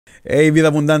Hey, Vida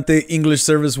Abundante English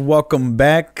Service, welcome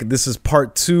back. This is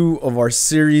part 2 of our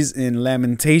series in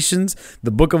Lamentations, the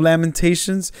book of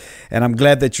Lamentations, and I'm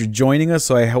glad that you're joining us.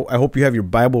 So I hope you have your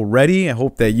Bible ready. I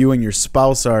hope that you and your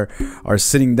spouse are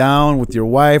sitting down with your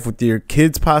wife, with your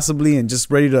kids possibly, and just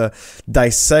ready to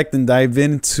dissect and dive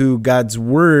into God's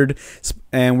Word.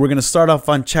 And we're going to start off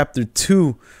on chapter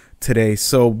 2 today,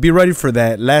 so be ready for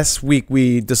that. Last week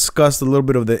we discussed a little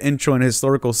bit of the intro and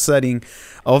historical setting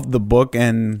of the book,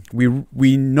 and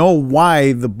we know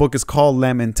why the book is called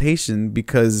Lamentation,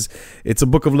 because it's a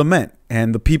book of lament,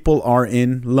 and the people are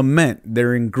in lament.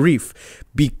 They're in grief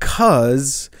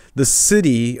because the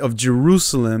city of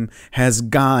Jerusalem has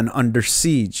gone under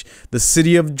siege. The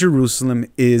city of Jerusalem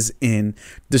is in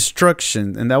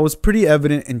destruction, and that was pretty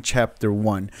evident in chapter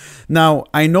 1. Now,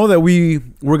 I know that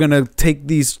we're going to take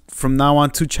these from now on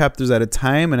 2 chapters at a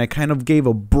time, and I kind of gave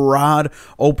a broad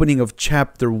opening of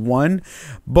chapter 1.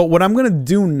 But what I'm going to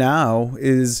do now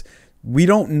is, we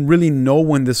don't really know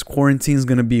when this quarantine is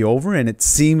going to be over, and it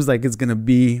seems like it's going to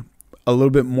be a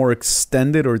little bit more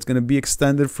extended, or it's going to be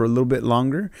extended for a little bit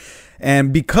longer.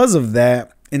 And because of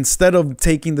that, instead of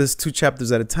taking this 2 chapters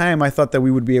at a time, I thought that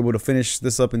we would be able to finish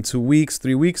this up in 2 weeks,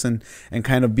 3 weeks, and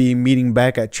kind of be meeting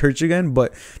back at church again.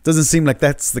 But it doesn't seem like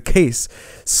that's the case.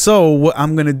 So what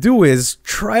I'm going to do is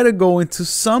try to go into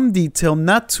some detail,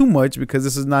 not too much, because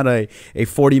this is not a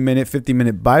 40-minute,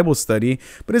 50-minute Bible study,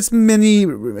 but it's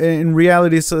in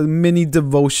reality, it's a mini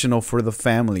devotional for the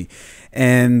family.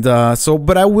 And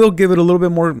but I will give it a little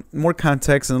bit more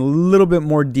context and a little bit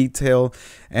more detail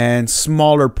and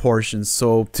smaller portions.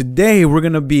 So today we're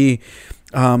going to be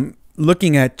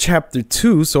looking at chapter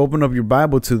 2. So open up your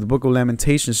Bible to the book of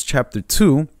Lamentations, chapter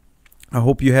 2. I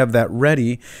hope you have that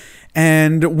ready.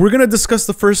 And we're going to discuss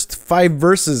the first 5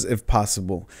 verses if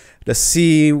possible, to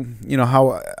see,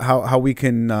 how we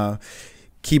can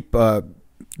keep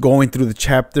going through the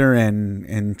chapter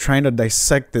and trying to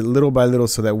dissect it little by little,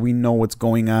 so that we know what's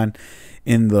going on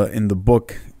in the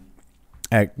book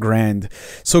at grand.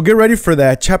 So get ready for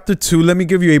that. Chapter 2, let me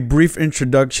give you a brief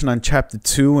introduction on chapter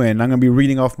 2, and I'm going to be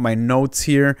reading off my notes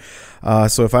here.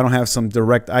 So if I don't have some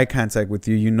direct eye contact with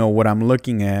you, you know what I'm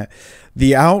looking at.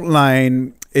 The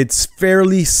outline, it's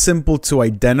fairly simple to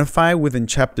identify within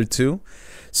chapter 2.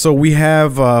 So we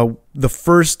have the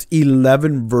first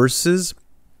 11 verses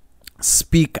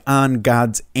speak on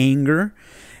God's anger,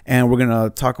 and we're going to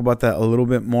talk about that a little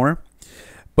bit more.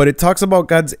 But it talks about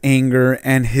God's anger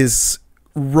and his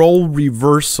role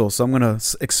reversal. So I'm going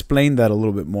to explain that a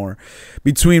little bit more.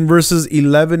 Between verses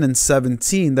 11 and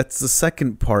 17, that's the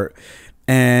second part,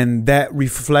 and that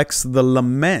reflects the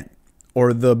lament,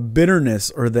 or the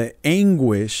bitterness, or the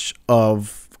anguish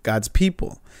of God's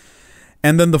people.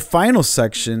 And then the final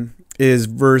section is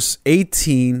verse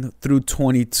 18 through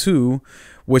 22,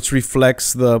 which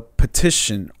reflects the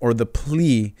petition or the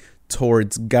plea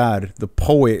towards God. The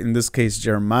poet, in this case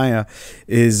Jeremiah,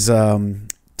 is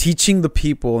teaching the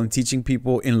people and teaching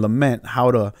people in lament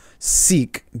how to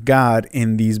seek God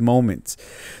in these moments.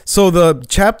 So the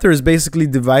chapter is basically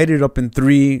divided up in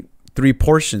three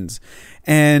portions.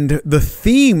 And the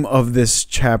theme of this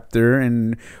chapter,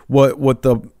 and what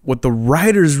the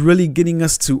writer's really getting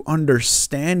us to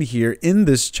understand here in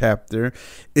this chapter,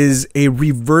 is a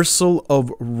reversal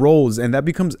of roles. And that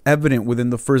becomes evident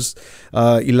within the first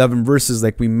 11 verses,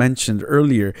 like we mentioned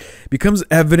earlier. It becomes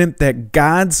evident that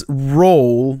God's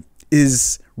role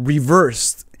is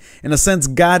reversed. In a sense,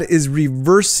 God is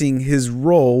reversing his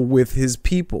role with his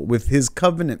people, with his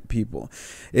covenant people.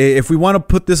 If we want to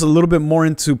put this a little bit more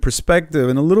into perspective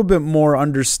and a little bit more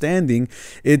understanding,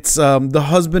 it's the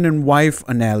husband and wife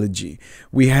analogy.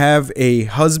 We have a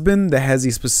husband that has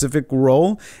a specific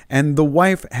role, and the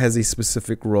wife has a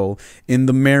specific role in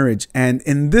the marriage. And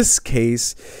in this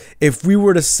case, if we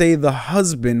were to say the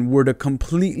husband were to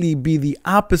completely be the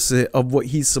opposite of what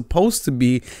he's supposed to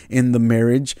be in the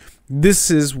marriage,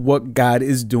 this is what God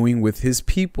is doing with his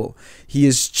people. He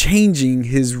is changing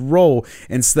his role.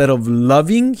 Instead of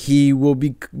loving, he will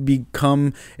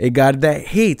become a God that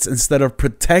hates. Instead of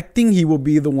protecting, he will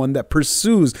be the one that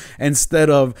pursues. Instead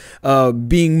of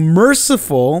being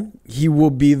merciful, he will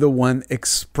be the one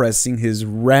expressing his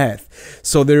wrath.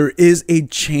 So there is a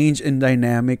change in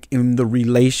dynamic in the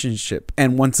relationship.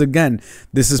 And once again,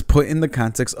 this is put in the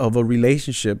context of a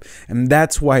relationship. And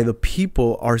that's why the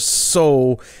people are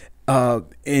so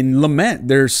in lament.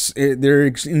 They're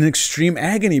in extreme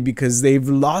agony because they've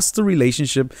lost the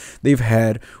relationship they've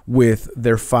had with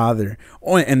their father,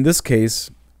 or in this case,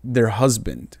 their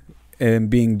husband, and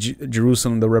being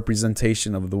Jerusalem, the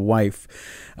representation of the wife.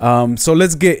 So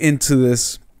let's get into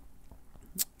this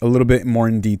a little bit more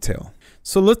in detail.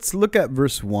 So let's look at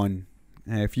verse 1.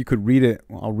 If you could read it,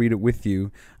 I'll read it with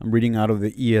you. I'm reading out of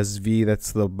the ESV.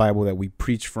 That's the Bible that we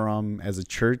preach from as a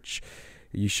church.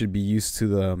 You should be used to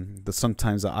the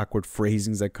sometimes the awkward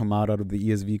phrasings that come out of the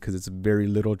ESV because it's a very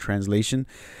little translation.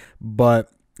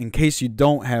 But in case you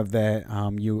don't have that,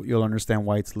 you'll understand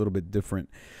why it's a little bit different.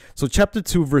 So chapter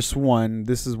 2, verse 1,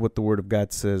 this is what the word of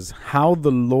God says. How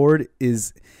the Lord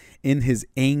is in his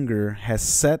anger has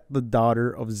set the daughter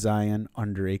of Zion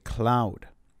under a cloud.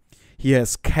 He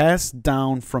has cast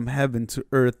down from heaven to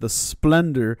earth the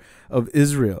splendor of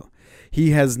Israel. He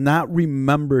has not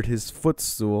remembered his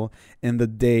footstool in the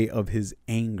day of his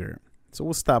anger. So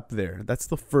we'll stop there. That's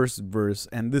the first verse.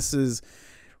 And this is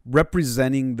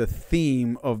representing the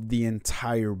theme of the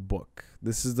entire book.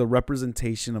 This is the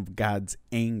representation of God's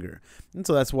anger. And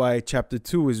so that's why chapter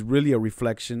 2 is really a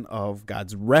reflection of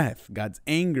God's wrath, God's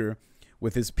anger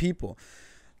with his people.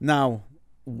 Now,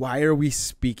 why are we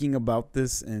speaking about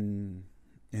this in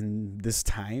this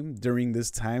time? During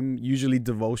this time, usually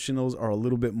devotionals are a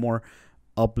little bit more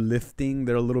uplifting.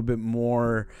 They're a little bit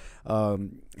more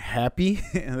happy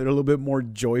and they're a little bit more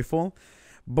joyful.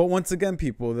 But once again,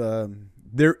 people,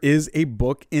 there is a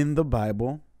book in the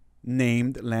Bible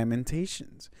named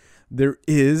Lamentations. There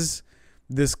is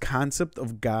this concept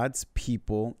of God's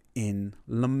people in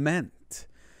lament.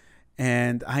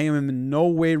 And I am in no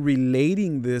way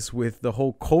relating this with the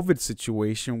whole COVID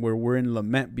situation where we're in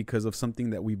lament because of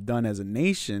something that we've done as a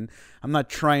nation. I'm not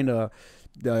trying to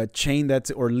chain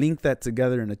that or link that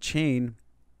together in a chain.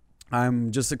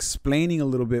 I'm just explaining a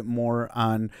little bit more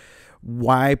on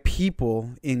why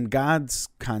people in God's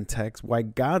context, why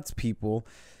God's people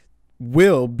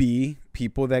will be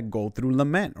people that go through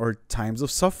lament or times of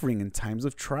suffering and times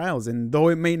of trials. And though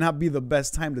it may not be the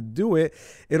best time to do it,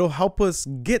 it'll help us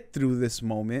get through this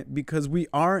moment because we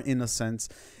are, in a sense,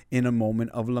 in a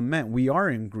moment of lament. We are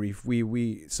in grief.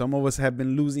 Some of us have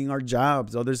been losing our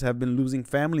jobs. Others have been losing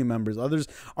family members. Others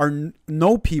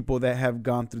know people that have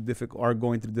going through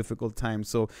difficult times.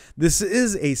 So this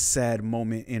is a sad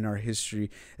moment in our history,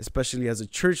 especially as a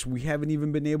church. We haven't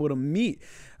even been able to meet.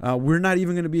 We're not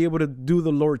even going to be able to do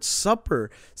the Lord's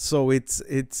Supper. So it's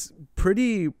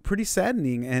pretty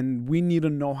saddening, and we need to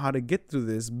know how to get through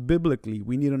this biblically.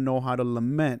 We need to know how to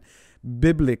lament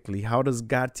biblically. How does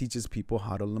God teach his people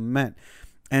how to lament?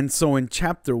 And so in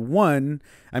chapter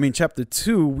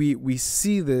 2, we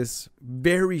see this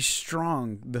very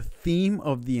strong. The theme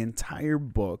of the entire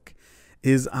book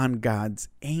is on God's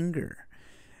anger.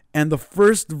 And the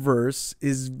first verse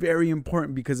is very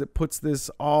important because it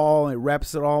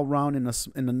wraps it all around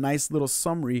in a nice little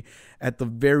summary at the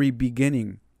very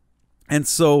beginning. And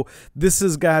so this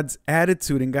is God's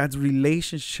attitude and God's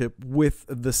relationship with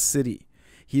the city.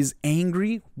 He's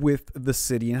angry with the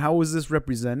city. And how is this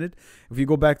represented? If you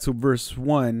go back to verse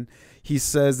 1, he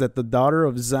says that the daughter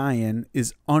of Zion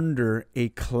is under a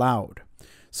cloud.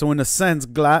 So in a sense,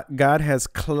 God has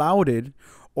clouded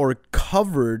or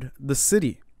covered the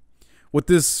city. What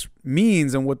this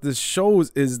means and what this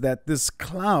shows is that this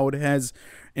cloud has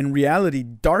in reality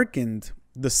darkened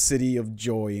the city of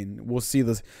joy. And we'll see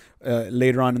this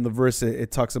later on in the verse.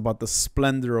 It talks about the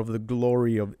splendor of the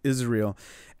glory of Israel.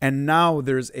 And now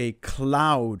there's a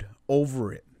cloud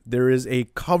over it. There is a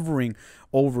covering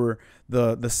over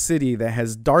the city that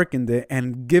has darkened it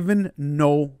and given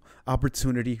no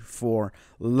opportunity for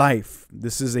life.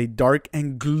 This is a dark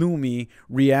and gloomy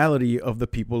reality of the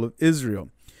people of Israel.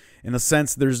 In a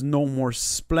sense, there's no more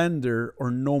splendor or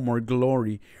no more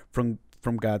glory from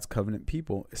God's covenant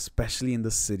people, especially in the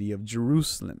city of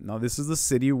Jerusalem. Now, this is the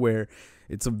city where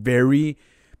it's a very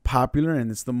popular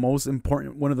and it's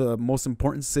one of the most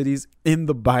important cities in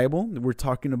the Bible. We're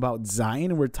talking about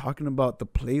Zion. We're talking about the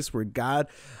place where God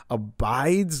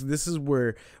abides. This is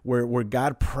where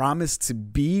God promised to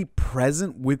be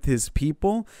present with his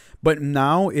people. But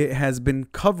now it has been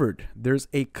covered. There's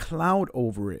a cloud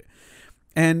over it.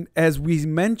 And as we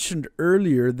mentioned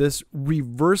earlier, this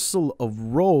reversal of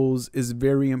roles is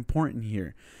very important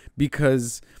here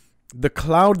because the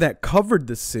cloud that covered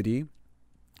the city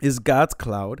is God's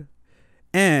cloud.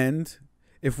 And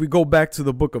if we go back to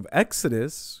the book of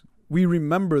Exodus, we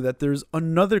remember that there's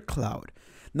another cloud.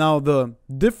 Now, the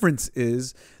difference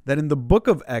is that in the book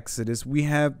of Exodus, we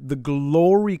have the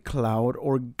glory cloud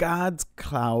or God's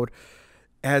cloud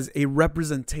as a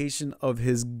representation of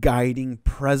his guiding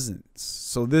presence.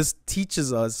 So this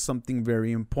teaches us something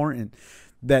very important,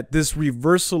 that this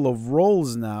reversal of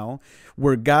roles now,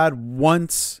 where God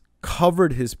once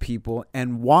covered his people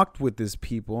and walked with his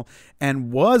people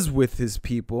and was with his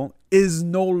people, is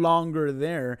no longer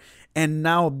there. And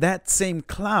now that same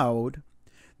cloud,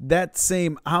 that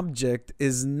same object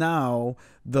is now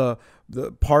the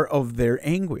the part of their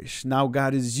anguish. Now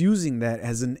God is using that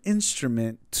as an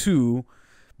instrument to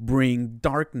bring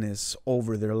darkness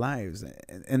over their lives.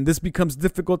 And this becomes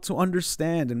difficult to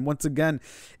understand. And once again,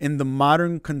 in the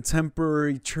modern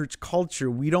contemporary church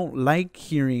culture, we don't like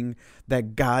hearing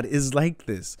that God is like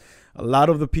this. A lot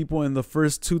of the people in the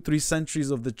first 2-3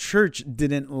 centuries of the church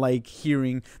didn't like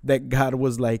hearing that God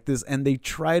was like this, and they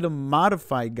try to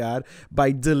modify God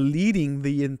by deleting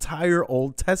the entire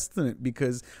Old Testament,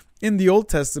 because in the Old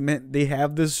Testament, they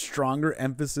have this stronger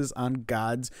emphasis on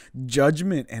God's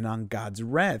judgment and on God's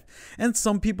wrath. And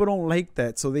some people don't like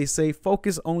that. So they say,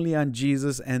 focus only on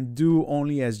Jesus and do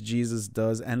only as Jesus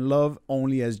does and love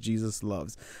only as Jesus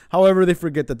loves. However, they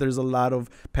forget that there's a lot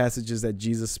of passages that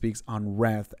Jesus speaks on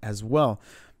wrath as well.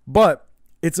 But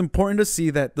it's important to see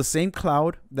that the same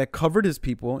cloud that covered his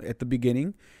people at the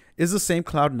beginning is the same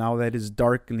cloud now that is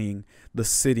darkening the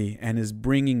city and is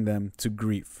bringing them to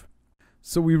grief.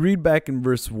 So we read back in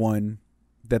verse 1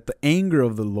 that the anger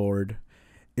of the Lord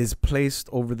is placed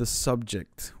over the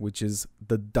subject, which is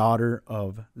the daughter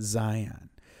of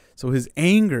Zion. So his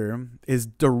anger is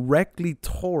directly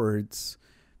towards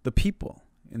the people.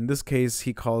 In this case,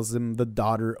 he calls them the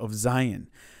daughter of Zion.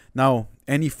 Now,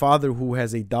 any father who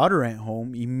has a daughter at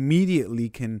home immediately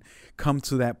can come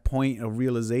to that point of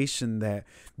realization that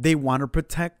they want to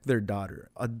protect their daughter.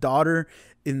 A daughter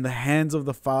in the hands of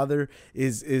the father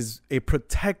is a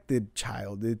protected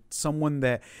child. It's someone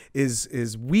that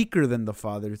is weaker than the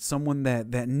father. It's someone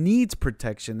that needs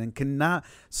protection and cannot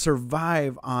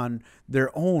survive on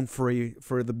their own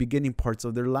for the beginning parts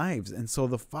of their lives. And so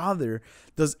the father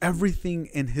does everything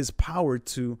in his power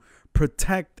to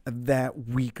protect that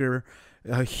weaker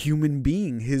human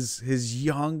being, his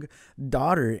young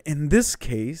daughter. In this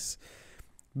case,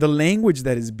 the language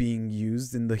that is being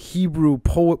used in the Hebrew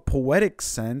poetic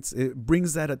sense, it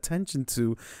brings that attention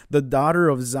to the daughter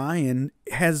of Zion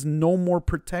has no more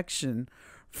protection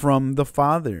from the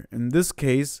father. In this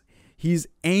case, he's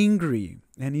angry,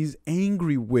 and he's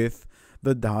angry with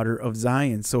the daughter of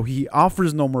Zion. So he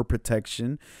offers no more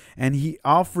protection, and he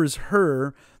offers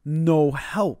her no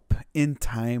help in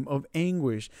time of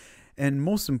anguish. And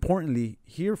most importantly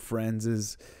here, friends,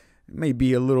 is it may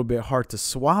be a little bit hard to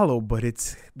swallow, but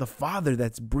it's the father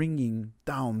that's bringing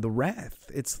down the wrath.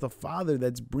 It's the father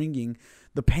that's bringing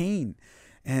the pain.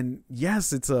 And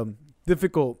yes, it's a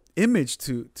difficult image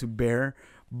to bear,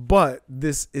 but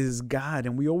this is God.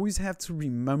 And we always have to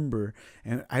remember,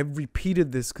 and I've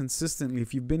repeated this consistently.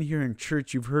 If you've been here in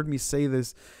church, you've heard me say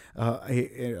this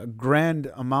a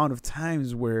grand amount of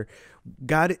times, where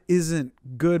God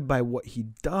isn't good by what he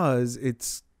does.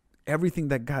 It's everything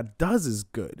that God does is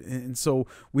good. And so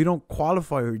we don't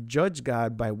qualify or judge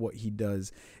God by what he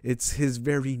does. It's his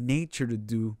very nature to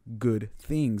do good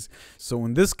things. So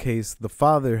in this case, the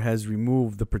father has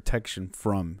removed the protection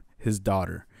from his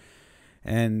daughter.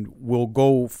 And we'll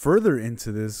go further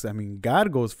into this. I mean,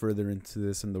 God goes further into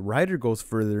this, and the writer goes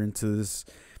further into this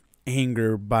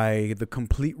anger by the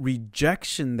complete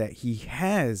rejection that he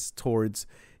has towards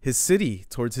his city,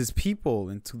 towards his people,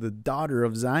 and to the daughter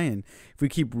of Zion. If we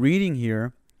keep reading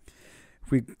here,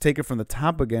 if we take it from the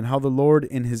top again, how the Lord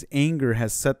in his anger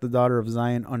has set the daughter of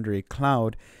Zion under a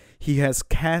cloud. He has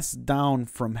cast down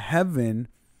from heaven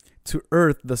to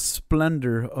earth the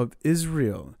splendor of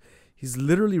Israel. He's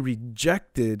literally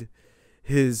rejected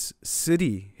his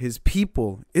city, his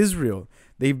people, Israel.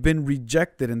 They've been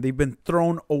rejected, and they've been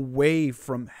thrown away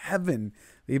from heaven.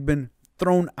 They've been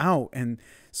thrown out. And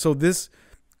so this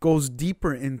goes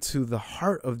deeper into the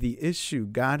heart of the issue.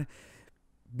 God,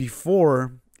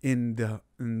 before in the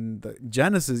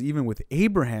Genesis, even with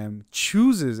Abraham,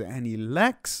 chooses and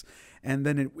elects. And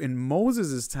then in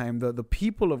Moses' time, the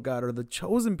people of God are the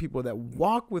chosen people that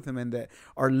walk with him and that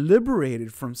are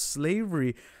liberated from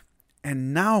slavery.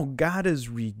 And now God is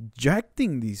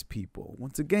rejecting these people.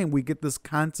 Once again, we get this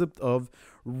concept of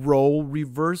role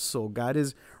reversal. God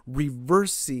is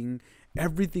reversing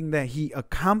everything that he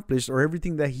accomplished, or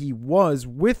everything that he was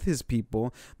with his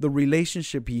people. The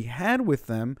relationship he had with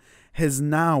them has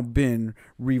now been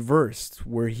reversed.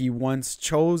 Where he once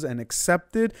chose and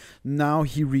accepted, now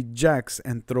he rejects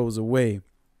and throws away.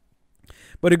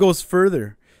 But it goes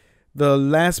further. The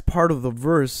last part of the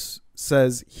verse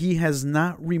says, he has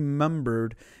not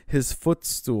remembered his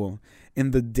footstool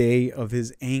in the day of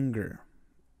his anger.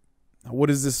 Now, what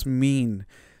does this mean?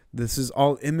 This is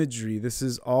all imagery. This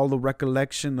is all the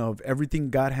recollection of everything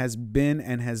God has been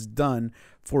and has done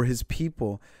for his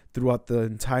people throughout the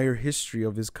entire history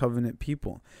of his covenant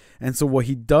people. And so what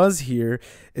he does here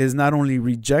is not only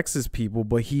rejects his people,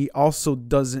 but he also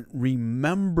doesn't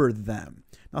remember them.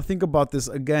 Now think about this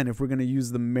again. If we're going to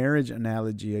use the marriage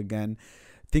analogy again,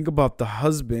 Think about the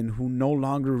husband who no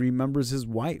longer remembers his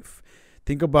wife.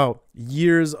 Think about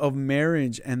years of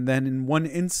marriage, and then in one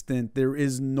instant, there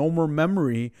is no more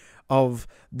memory of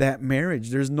that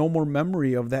marriage. There's no more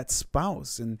memory of that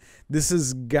spouse. And this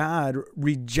is God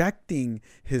rejecting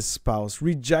his spouse,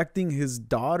 rejecting his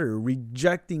daughter,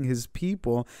 rejecting his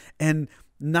people, and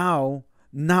now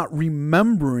not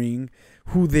remembering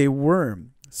who they were.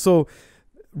 So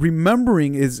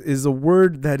remembering is a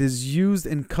word that is used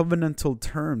in covenantal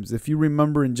terms. If you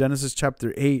remember in Genesis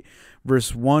chapter 8,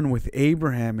 verse 1 with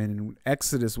Abraham, and in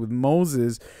Exodus with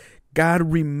Moses,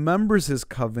 God remembers his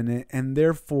covenant and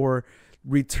therefore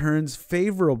returns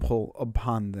favorable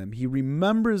upon them. He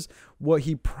remembers what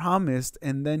he promised,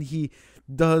 and then he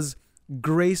does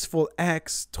graceful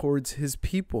acts towards his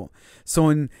people. So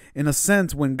in a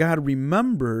sense, when God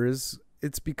remembers,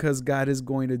 it's because God is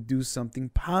going to do something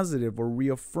positive or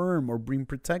reaffirm or bring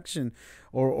protection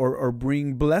or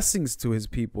bring blessings to his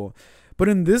people. But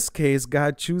in this case,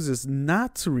 God chooses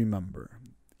not to remember.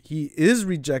 He is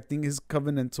rejecting his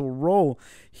covenantal role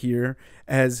here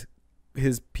as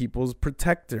his people's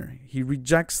protector. He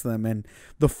rejects them. And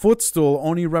the footstool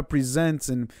only represents,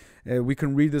 and we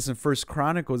can read this in First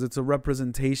Chronicles, it's a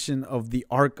representation of the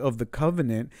Ark of the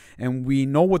Covenant. And we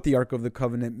know what the Ark of the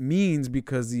Covenant means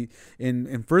because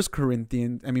in First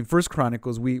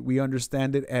Chronicles, we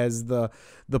understand it as the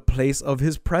place of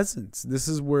his presence. This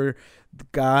is where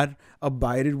God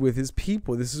abided with his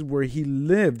people. This is where he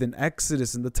lived in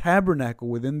Exodus, in the tabernacle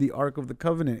within the Ark of the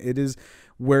Covenant. It is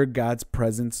where God's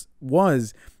presence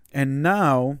was. And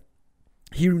now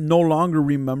he no longer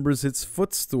remembers its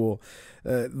footstool.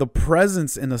 The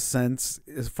presence, in a sense,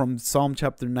 is from Psalm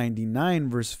chapter 99,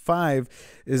 verse 5,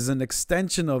 is an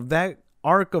extension of that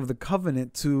Ark of the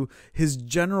Covenant to his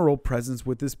general presence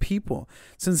with his people.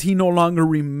 Since he no longer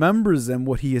remembers them,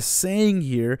 what he is saying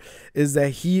here is that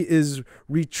he is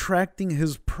retracting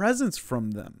his presence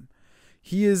from them.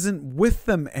 He isn't with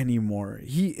them anymore.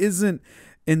 He isn't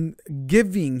in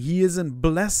giving, he isn't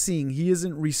blessing, he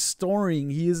isn't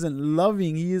restoring, he isn't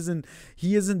loving, he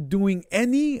isn't doing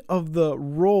any of the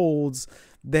roles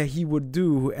that he would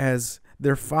do as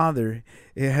their father.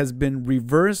 It has been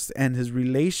reversed, and his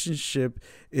relationship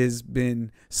has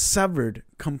been severed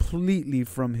completely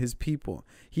from his people.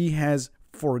 He has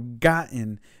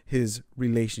forgotten his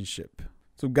relationship.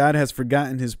 So God has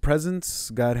forgotten his presence.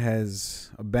 God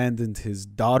has abandoned his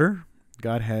daughter.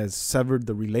 God has severed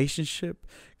the relationship.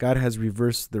 God has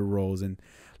reversed their roles. And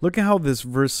look at how this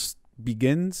verse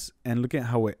begins and look at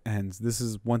how it ends. This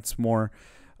is once more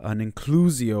an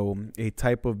inclusio, a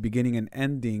type of beginning and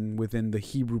ending within the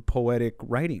Hebrew poetic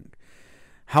writing.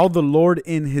 How the Lord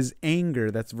in his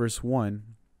anger, that's verse 1.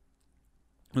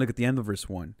 Look at the end of verse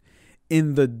 1.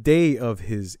 In the day of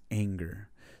his anger.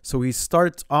 So he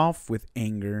starts off with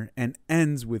anger and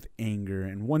ends with anger.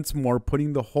 And once more,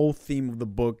 putting the whole theme of the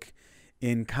book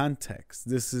in context.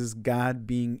 This is God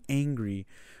being angry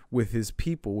with his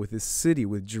people, with his city,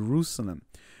 with Jerusalem.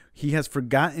 He has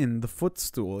forgotten the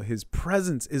footstool. His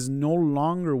presence is no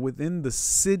longer within the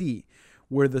city,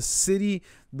 where the city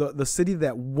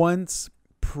that once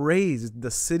praised, the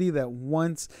city that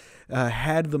once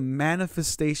had the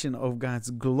manifestation of God's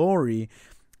glory,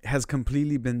 has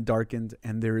completely been darkened,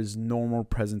 and there is no more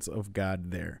presence of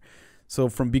God there. So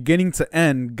from beginning to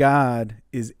end, God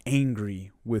is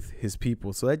angry with his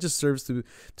people. So that just serves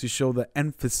to show the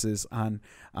emphasis on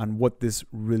what this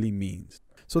really means.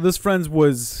 So this, friends,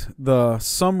 was the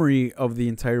summary of the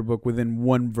entire book within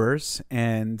one verse.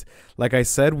 And like I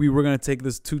said, we were going to take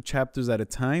this 2 chapters at a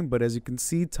time. But as you can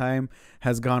see, time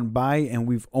has gone by and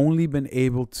we've only been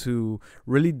able to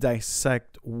really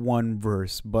dissect one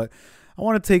verse. But I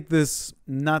want to take this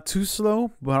not too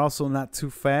slow, but also not too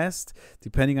fast.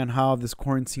 Depending on how this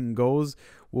quarantine goes,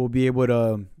 we'll be able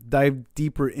to dive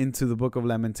deeper into the book of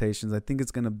Lamentations. I think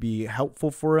it's going to be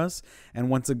helpful for us. And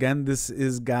once again, this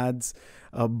is God's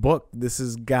book. This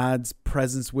is God's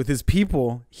presence with his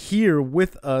people here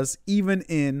with us, even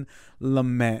in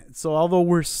lament. So although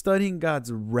we're studying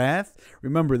God's wrath,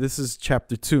 remember, this is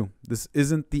chapter 2. This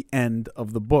isn't the end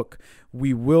of the book.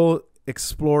 We will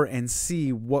explore and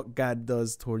see what God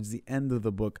does towards the end of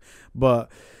the book.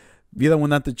 But Vida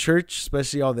Abundante Church,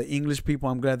 especially all the English people,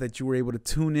 I'm glad that you were able to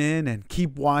tune in and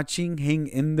keep watching, hang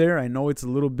in there. I know it's a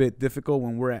little bit difficult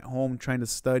when we're at home trying to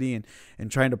study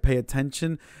and trying to pay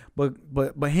attention, but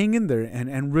hang in there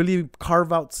and really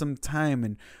carve out some time.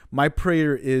 And my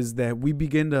prayer is that we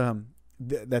begin to,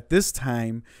 that this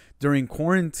time during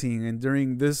quarantine and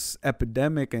during this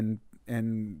epidemic and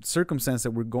circumstance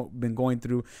that we've been going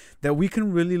through, that we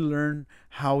can really learn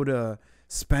how to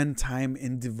spend time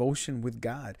in devotion with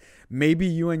God. Maybe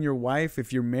you and your wife,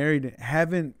 if you're married,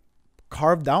 haven't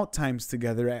carved out times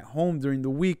together at home during the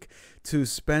week to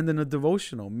spend in a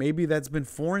devotional. Maybe that's been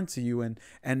foreign to you, and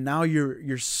now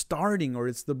you're starting, or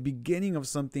it's the beginning of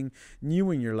something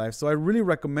new in your life. So I really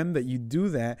recommend that you do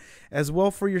that as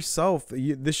well for yourself.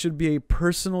 This should be a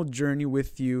personal journey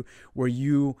with you, where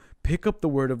you pick up the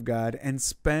Word of God and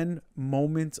spend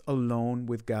moments alone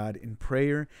with God in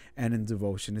prayer and in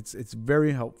devotion. It's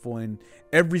very helpful, and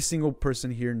every single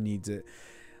person here needs it.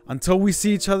 Until we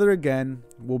see each other again,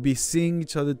 we'll be seeing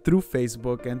each other through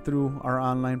Facebook and through our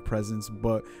online presence,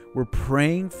 but we're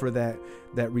praying for that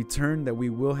return that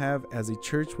we will have as a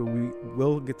church, where we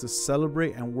will get to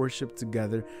celebrate and worship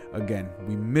together again.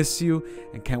 We miss you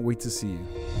and can't wait to see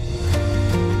you.